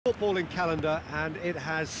footballing calendar, and it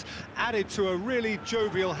has added to a really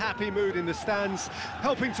jovial, happy mood in the stands,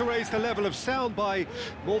 helping to raise the level of sound by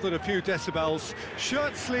more than a few decibels.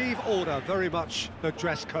 Shirt sleeve order, very much the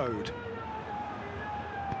dress code.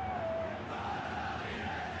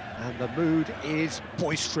 And the mood is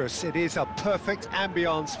boisterous. It is a perfect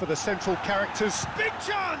ambience for the central characters. Big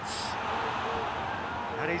chance!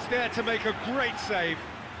 And he's there to make a great save.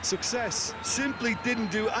 Success. Simply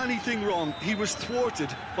didn't do anything wrong. He was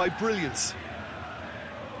thwarted by brilliance.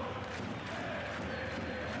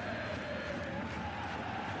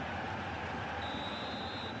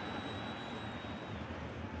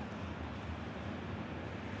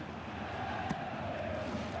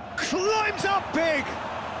 Climbs up big!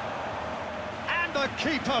 And the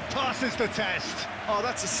keeper passes the test. Oh,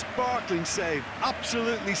 that's a sparkling save.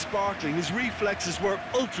 Absolutely sparkling. His reflexes were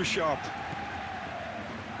ultra sharp.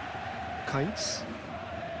 Kainz.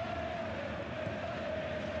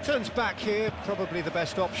 Turns back here, probably the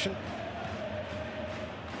best option.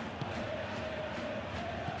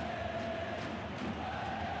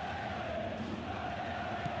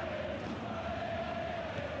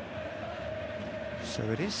 So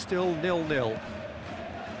it is still 0-0.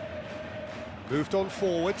 Moved on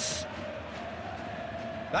forwards.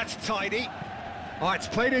 That's tidy. Oh, it's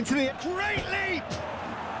played into the... Great leap!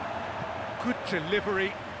 Good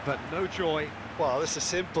delivery, but no joy. Well, this is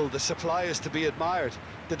simple. The supply is to be admired.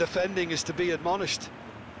 The defending is to be admonished.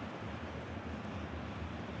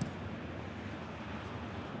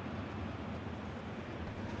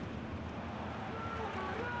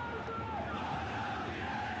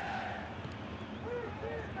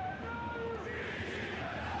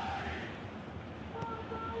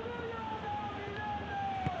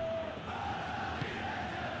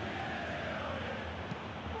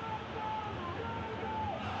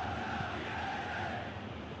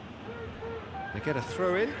 They get a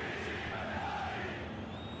throw in.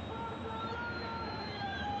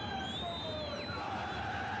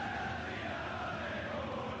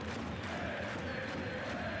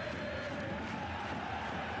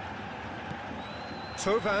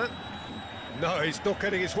 Tauvin. No, he's not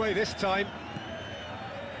getting his way this time.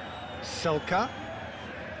 Selka.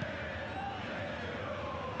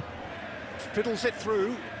 Fiddles it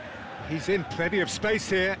through. He's in plenty of space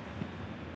here.